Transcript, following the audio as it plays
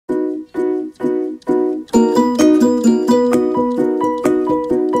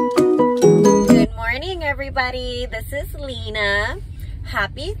everybody, this is Lyna.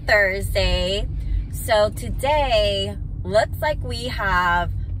 Happy Thursday. So today looks like we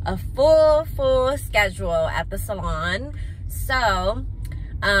have a full schedule at the salon. So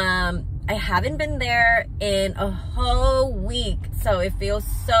I haven't been there in a whole week, so it feels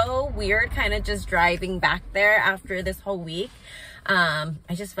so weird kind of just driving back there after this whole week. I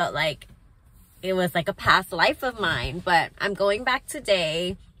just felt like it was like a past life of mine, but I'm going back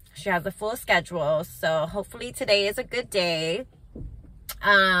today. She has a full schedule, so hopefully today is a good day.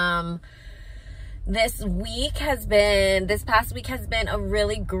 This past week has been a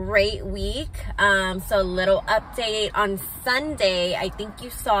really great week. So little update on Sunday. I think you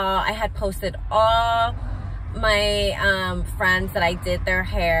saw I had posted all my friends that I did their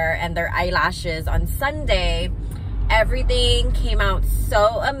hair and their eyelashes on Sunday. Everything came out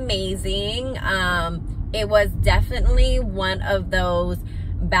so amazing. It was definitely one of those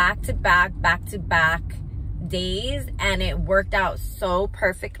back-to-back days, and it worked out so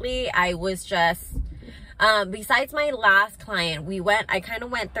perfectly. I was just besides my last client, I kind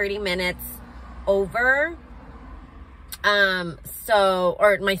of went 30 minutes over.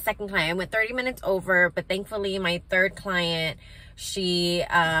 Or my second client, I went 30 minutes over, but thankfully my third client, she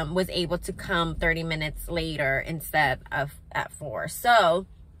was able to come 30 minutes later instead of at 4. So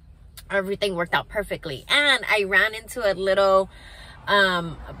everything worked out perfectly. And I ran into a little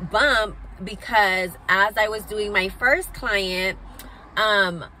bump because as I was doing my first client,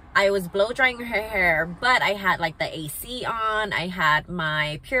 I was blow drying her hair, but I had like the AC on, I had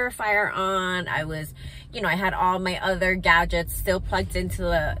my purifier on, I had all my other gadgets still plugged into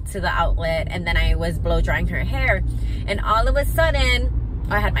the outlet, and then I was blow drying her hair, and all of a sudden,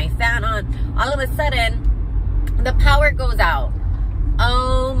 I had my fan on, all of a sudden, the power goes out.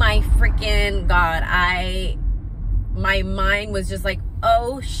 Oh my freaking God. My mind was just like,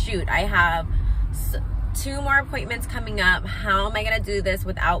 oh shoot, I have 2 more appointments coming up. How am I gonna do this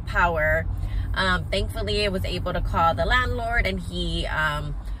without power? Thankfully I was able to call the landlord, and he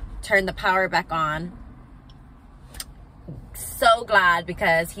turned the power back on. So glad,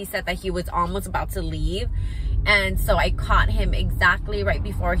 because he said that he was almost about to leave, and so I caught him exactly right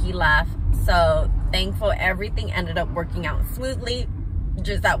before he left. So thankful everything ended up working out smoothly,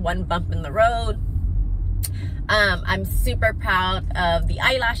 just that one bump in the road. I'm super proud of the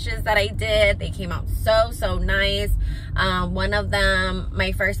eyelashes that I did. They came out so nice. One of them,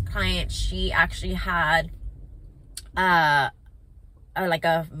 my first client, she actually had like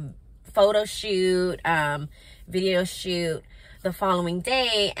a photo shoot, video shoot the following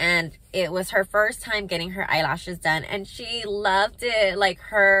day, and it was her first time getting her eyelashes done, and she loved it. Like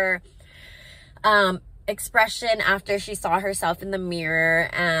her expression after she saw herself in the mirror,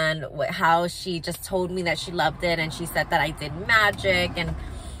 and how she just told me that she loved it, and she said that I did magic, and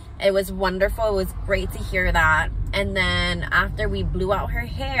it was wonderful. It was great to hear that. And then after we blew out her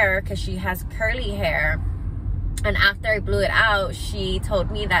hair, because she has curly hair, and after I blew it out, she told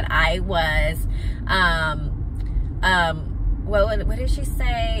me that I was what did she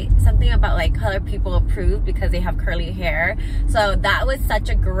say? Something about like color people approved because they have curly hair. So that was such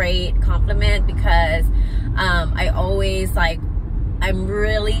a great compliment, because I always I'm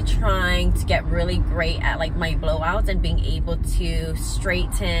really trying to get really great at like my blowouts and being able to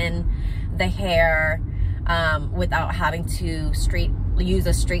straighten the hair without having to use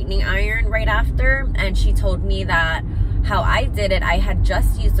a straightening iron right after. And she told me that how I did it, I had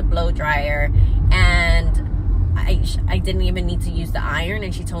just used a blow dryer, and I didn't even need to use the iron,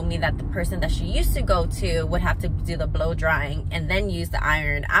 and she told me that the person that she used to go to would have to do the blow drying and then use the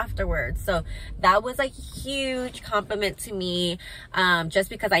iron afterwards. So that was a huge compliment to me, just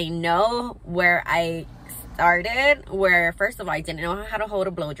because I know where I started, where first of all, I didn't know how to hold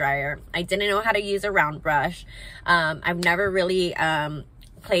a blow dryer. I didn't know how to use a round brush. I've never really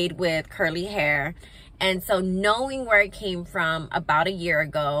played with curly hair. And so knowing where I came from about a year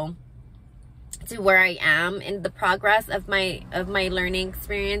ago to where I am in the progress of my learning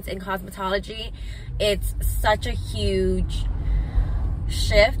experience in cosmetology, it's such a huge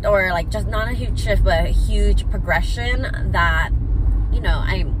shift, or like just not a huge shift, but a huge progression that,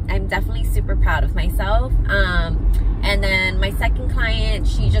 I'm definitely super proud of myself. And then my second client,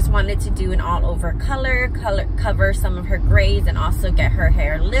 she just wanted to do an all over cover some of her grays, and also get her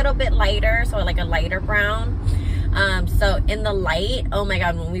hair a little bit lighter, so like a lighter brown. So in the light, oh my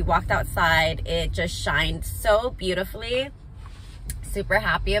God, when we walked outside, it just shined so beautifully. Super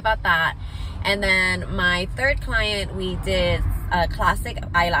happy about that. And then my third client, we did classic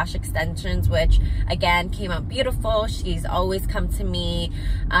eyelash extensions, which again came out beautiful. She's always come to me.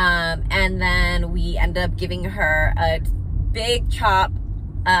 And then we ended up giving her a big chop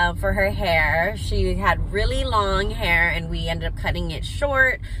for her hair. She had really long hair and we ended up cutting it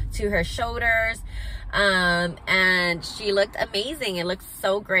short to her shoulders. And she looked amazing. It looked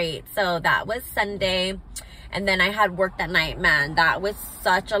so great. So that was Sunday. And then I had work that night. Man, that was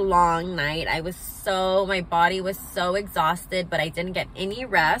such a long night. My body was so exhausted, but I didn't get any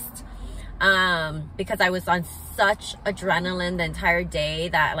rest because I was on such adrenaline the entire day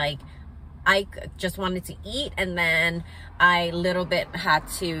that like I just wanted to eat, and then I little bit had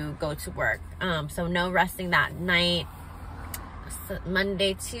to go to work. So no resting that night. So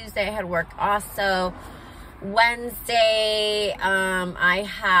Monday, Tuesday I had work also. Wednesday I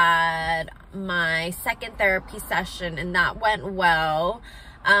had my second therapy session and that went well.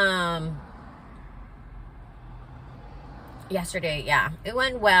 Yesterday, yeah, it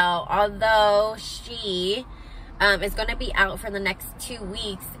went well, although she is going to be out for the next 2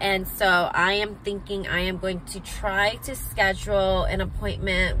 weeks, and so I am thinking I am going to try to schedule an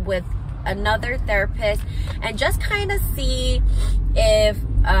appointment with another therapist and just kind of see if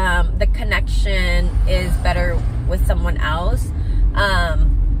the connection is better with someone else,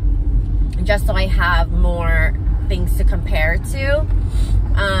 just so I have more things to compare to.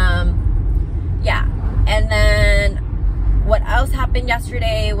 Yeah, and then what else happened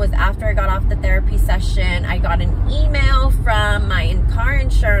yesterday was after I got off the therapy session, I got an email from my car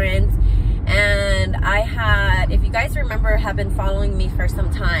insurance, and I had, if you guys remember, have been following me for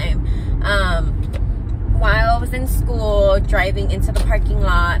some time, while I was in school driving into the parking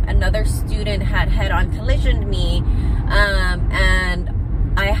lot, another student had head-on collisioned me, and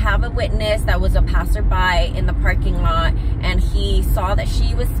I have a witness that was a passerby in the parking lot, and he saw that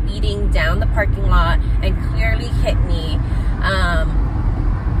she was speeding down the parking lot and clearly hit me.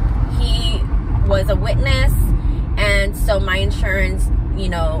 He was a witness, and so my insurance, you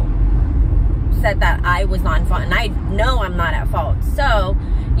know, said that I was not at fault, and I know I'm not at fault. So,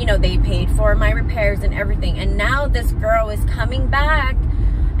 you know, they paid for my repairs and everything, and now this girl is coming back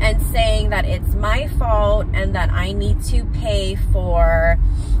and saying that it's my fault and that I need to pay for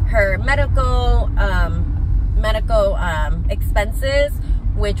her medical expenses,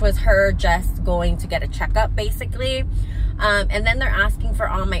 which was her just going to get a checkup basically. And then they're asking for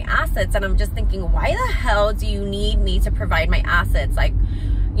all my assets, and I'm just thinking, why the hell do you need me to provide my assets? Like,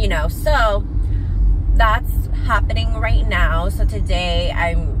 you know, so that's happening right now. So today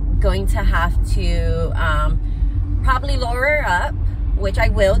I'm going to have to probably lower her up, which I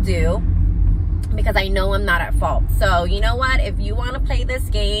will do because I know I'm not at fault. So you know what, if you want to play this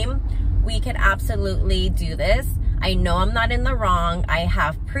game, we can absolutely do this. I know I'm not in the wrong. I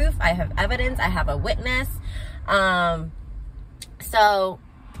have proof, I have evidence, I have a witness. So,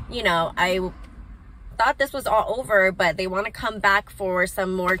 you know, I thought this was all over, but they want to come back for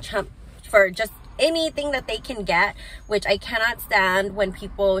some more for just anything that they can get, which I cannot stand when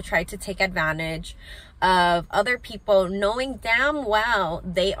people try to take advantage of other people knowing damn well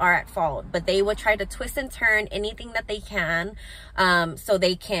they are at fault, but they will try to twist and turn anything that they can so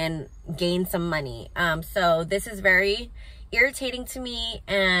they can gain some money. So this is very irritating to me,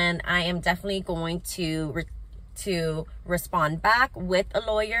 and I am definitely going to respond back with a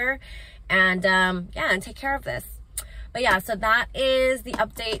lawyer and yeah, and take care of this. But yeah, so that is the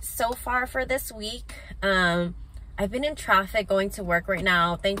update so far for this week. I've been in traffic going to work right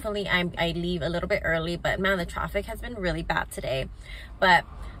now. Thankfully, I leave a little bit early, but man, the traffic has been really bad today. But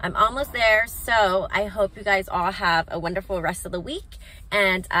I'm almost there, so I hope you guys all have a wonderful rest of the week,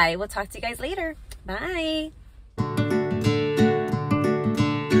 and I will talk to you guys later. Bye.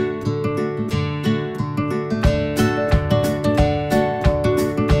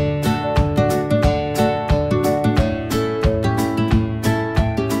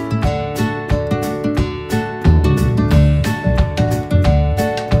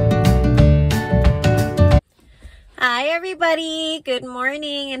 Everybody, good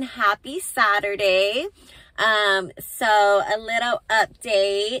morning and happy Saturday. So a little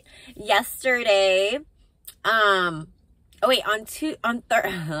update. Yesterday, on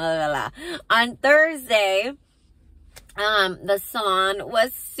Thursday, the salon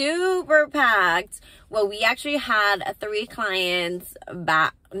was super packed. Well, we actually had 3 clients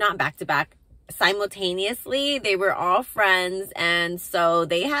not back to back, simultaneously. They were all friends, and so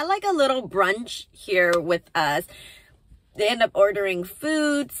they had like a little brunch here with us. They ended up ordering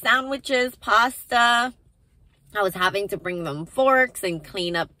food, sandwiches, pasta. I was having to bring them forks and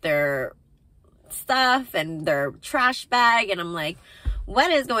clean up their stuff and their trash bag, and I'm like, what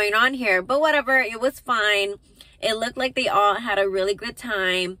is going on here? But whatever, it was fine. It looked like they all had a really good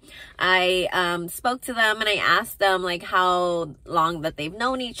time. I spoke to them and I asked them like how long that they've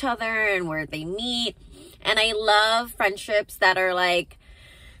known each other and where they meet. And I love friendships that are like,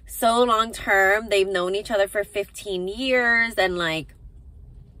 so long term. They've known each other for 15 years and like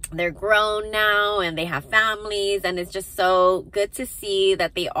they're grown now and they have families, and it's just so good to see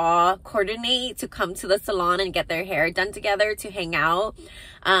that they all coordinate to come to the salon and get their hair done together to hang out.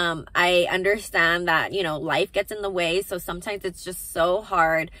 I understand that, you know, life gets in the way, so sometimes it's just so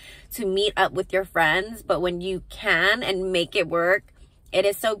hard to meet up with your friends, but when you can and make it work, it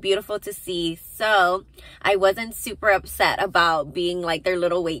is so beautiful to see. So I wasn't super upset about being like their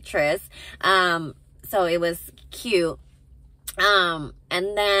little waitress. So it was cute.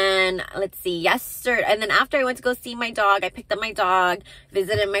 And then let's see, yesterday, and then after I went to go see my dog, I picked up my dog,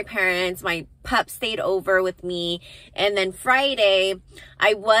 visited my parents, my pup stayed over with me. And then Friday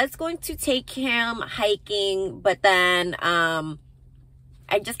I was going to take him hiking, but then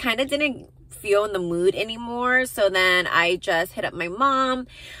I just kind of didn't feel in the mood anymore. So then I just hit up my mom.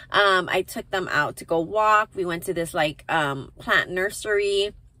 I took them out to go walk. We went to this like plant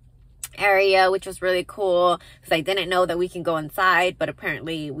nursery area, which was really cool because I didn't know that we can go inside, but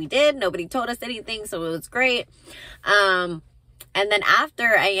apparently we did. Nobody told us anything, so it was great. And then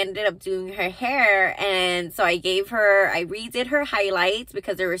after, I ended up doing her hair, and so I redid her highlights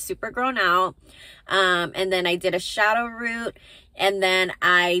because they were super grown out. And then I did a shadow root, and then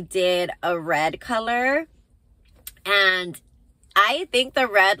I did a red color, and I think the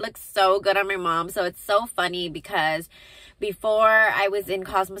red looks so good on my mom. So it's so funny because before I was in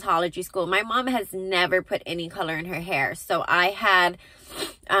cosmetology school, my mom has never put any color in her hair. So I had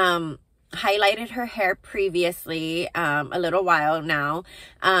highlighted her hair previously, a little while now.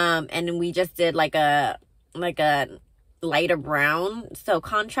 And we just did like a lighter brown, so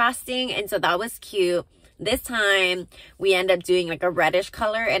contrasting. And so that was cute. This time we end up doing like a reddish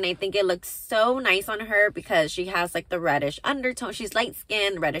color, and I think it looks so nice on her because she has like the reddish undertone. She's light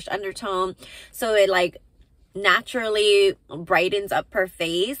skinned, reddish undertone. So it like naturally brightens up her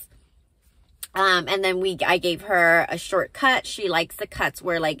face. And then I gave her a short cut. She likes the cuts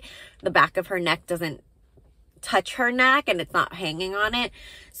where like the back of her neck doesn't touch her neck and it's not hanging on it.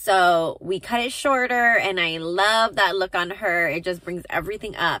 So we cut it shorter, and I love that look on her. It just brings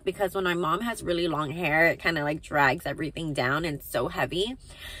everything up, because when my mom has really long hair, it kind of like drags everything down and it's so heavy.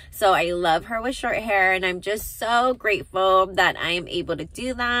 So I love her with short hair, and I'm just so grateful that I am able to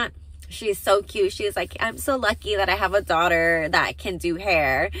do that. She's so cute. She's like, I'm so lucky that I have a daughter that can do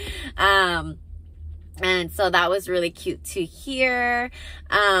hair. And so that was really cute to hear.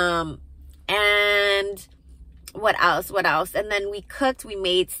 And what else? And then we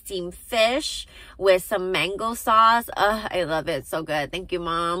made steamed fish with some mango sauce. I love it. So good. Thank you,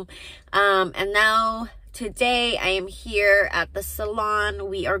 Mom. And now today I am here at the salon.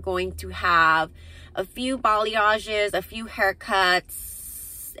 We are going to have a few balayages, a few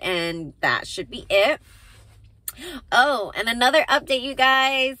haircuts, and that should be it. Oh, and another update, you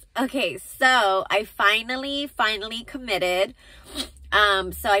guys. Okay, so I finally committed.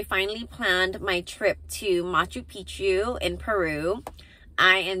 So I finally planned my trip to Machu Picchu in Peru.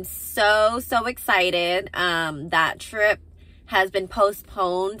 I am so excited. That trip has been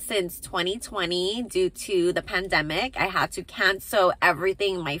postponed since 2020 due to the pandemic. I had to cancel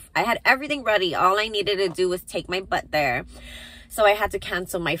everything. I had everything ready. All I needed to do was take my butt there. So I had to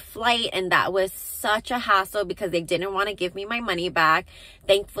cancel my flight, and that was such a hassle because they didn't want to give me my money back.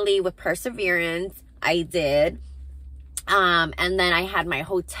 Thankfully, with perseverance, I did. And then I had my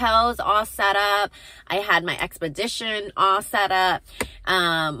hotels all set up. I had my expedition all set up.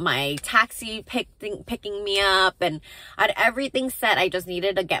 My taxi picking me up, and I had everything set. I just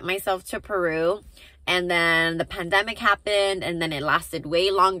needed to get myself to Peru. And then the pandemic happened, and then it lasted way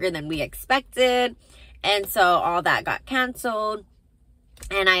longer than we expected. And so all that got canceled.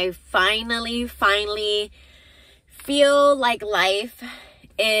 And I finally feel like life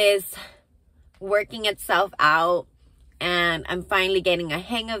is working itself out. And I'm finally getting a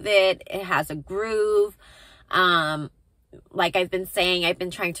hang of it. It has a groove. Like I've been saying, I've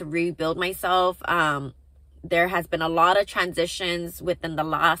been trying to rebuild myself. There has been a lot of transitions within the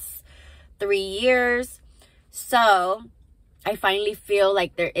last 3 years. So I finally feel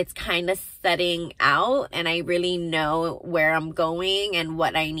like it's kind of setting out, and I really know where I'm going and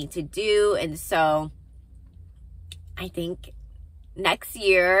what I need to do. And so I think next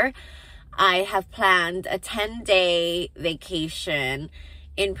year I have planned a 10-day vacation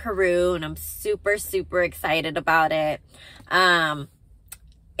in Peru, and I'm super excited about it.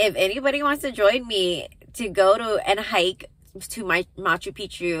 If anybody wants to join me to go to and hike to my Machu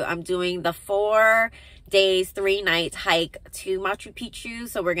Picchu, I'm doing the 4 days 3 nights hike to Machu Picchu.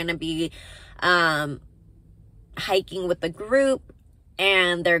 So we're gonna be hiking with the group,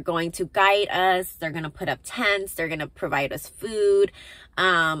 and they're going to guide us. They're going to put up tents. They're going to provide us food.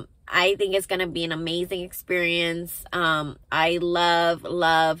 I think it's going to be an amazing experience. I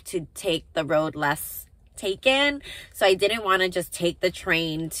love to take the road less taken. So I didn't want to just take the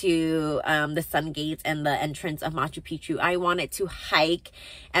train to the Sun Gates and the entrance of Machu Picchu. I wanted to hike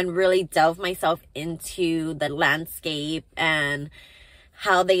and really delve myself into the landscape and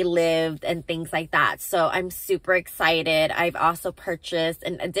how they lived and things like that. So I'm super excited. I've also purchased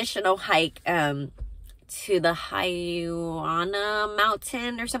an additional hike to the Hyuana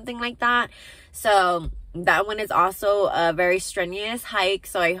mountain or something like that. So that one is also a very strenuous hike.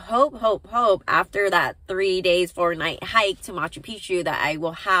 So I hope after that 3 days, 4 night hike to Machu Picchu that I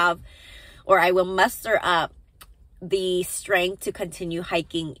will have, or I will muster up the strength to continue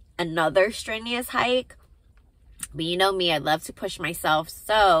hiking another strenuous hike. But you know me, I love to push myself.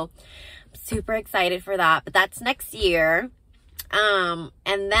 So I'm super excited for that. But that's next year. And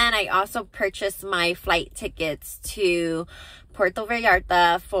then I also purchased my flight tickets to Puerto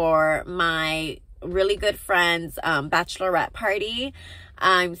Vallarta for my really good friend's bachelorette party.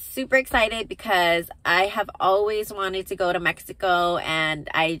 I'm super excited because I have always wanted to go to Mexico and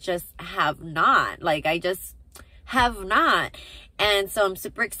I just have not. Like, I just have not. And so I'm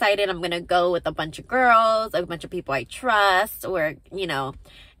super excited. I'm going to go with a bunch of girls, a bunch of people I trust, or, you know,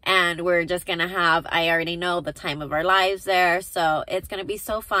 and we're just going to have, I already know, the time of our lives there. So it's going to be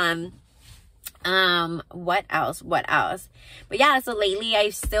so fun. What else? But yeah, so lately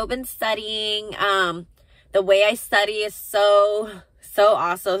I've still been studying. The way I study is so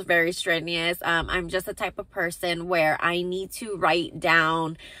also very strenuous. I'm just the type of person where I need to write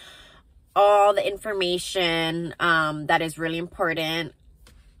down all the information that is really important,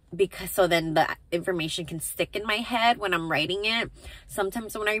 because so then the information can stick in my head when I'm writing it.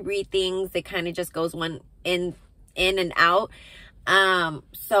 Sometimes when I read things, it kind of just goes one in and out.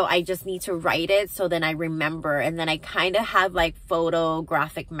 So I just need to write it so then I remember, and then I kind of have like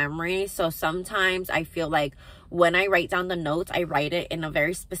photographic memory. So sometimes I feel like when I write down the notes, I write it in a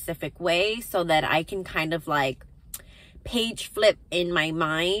very specific way so that I can kind of like page flip in my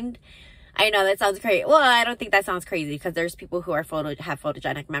mind. I know that sounds crazy. Well, I don't think that sounds crazy because there's people who are have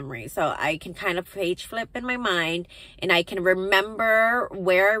photogenic memory. So I can kind of page flip in my mind and I can remember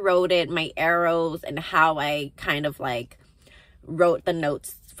where I wrote it, my arrows, and how I kind of like wrote the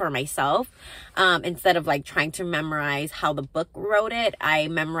notes for myself. Instead of like trying to memorize how the book wrote it, I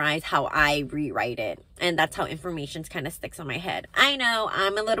memorize how I rewrite it. And that's how information kind of sticks in my head. I know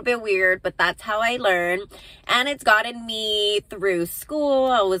I'm a little bit weird, but that's how I learn. And it's gotten me through school.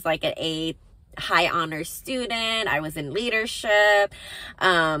 I was like an A high honors student. I was in leadership.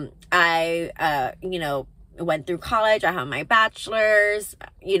 I you know, went through college. I have my bachelor's.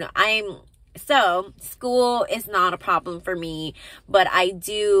 You know, so school is not a problem for me, but I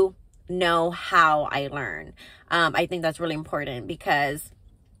do know how I learn. I think that's really important, because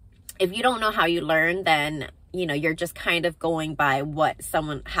if you don't know how you learn, then, you know, you're just kind of going by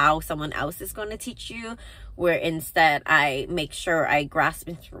how someone else is going to teach you, where instead I make sure I grasp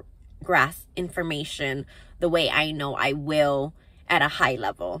information the way I know I will at a high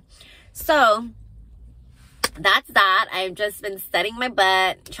level. So that's that. I've just been studying my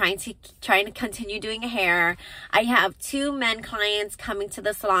butt, trying to continue doing hair. I have 2 men clients coming to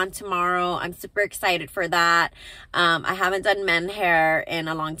the salon tomorrow. I'm super excited for that. I haven't done men hair in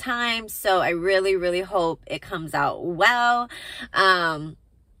a long time, so I really hope it comes out well. I've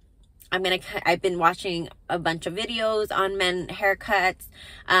been watching a bunch of videos on men haircuts.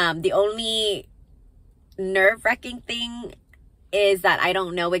 The only nerve-wracking thing is that I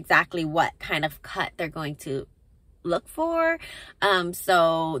don't know exactly what kind of cut they're going to look for.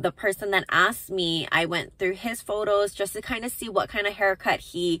 So the person that asked me, I went through his photos just to kind of see what kind of haircut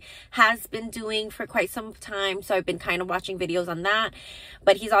he has been doing for quite some time. So I've been kind of watching videos on that.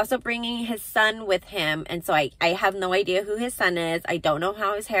 But he's also bringing his son with him. And so I have no idea who his son is. I don't know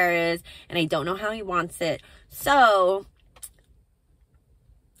how his hair is, and I don't know how he wants it. So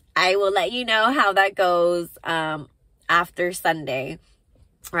I will let you know how that goes after Sunday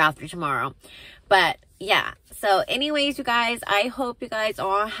or after tomorrow. But yeah, so anyways, you guys, I hope you guys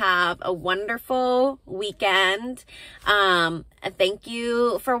all have a wonderful weekend. Thank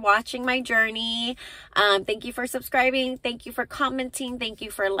you for watching my journey. Thank you for subscribing. Thank you for commenting. Thank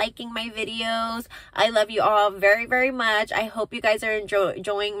you for liking my videos. I love you all very much. I hope you guys are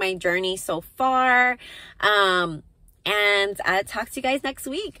enjoying my journey so far. And I'll talk to you guys next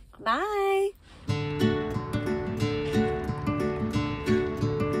week. Bye.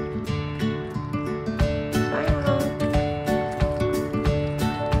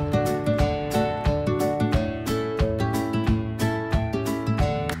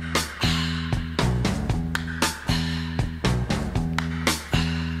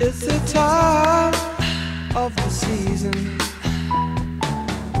 'tis the time of the season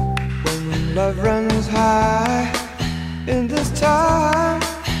when love runs high. In this time,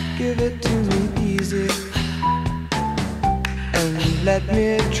 give it to me easy, and let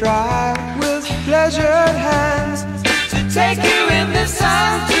me try with pleasured hands to take you in this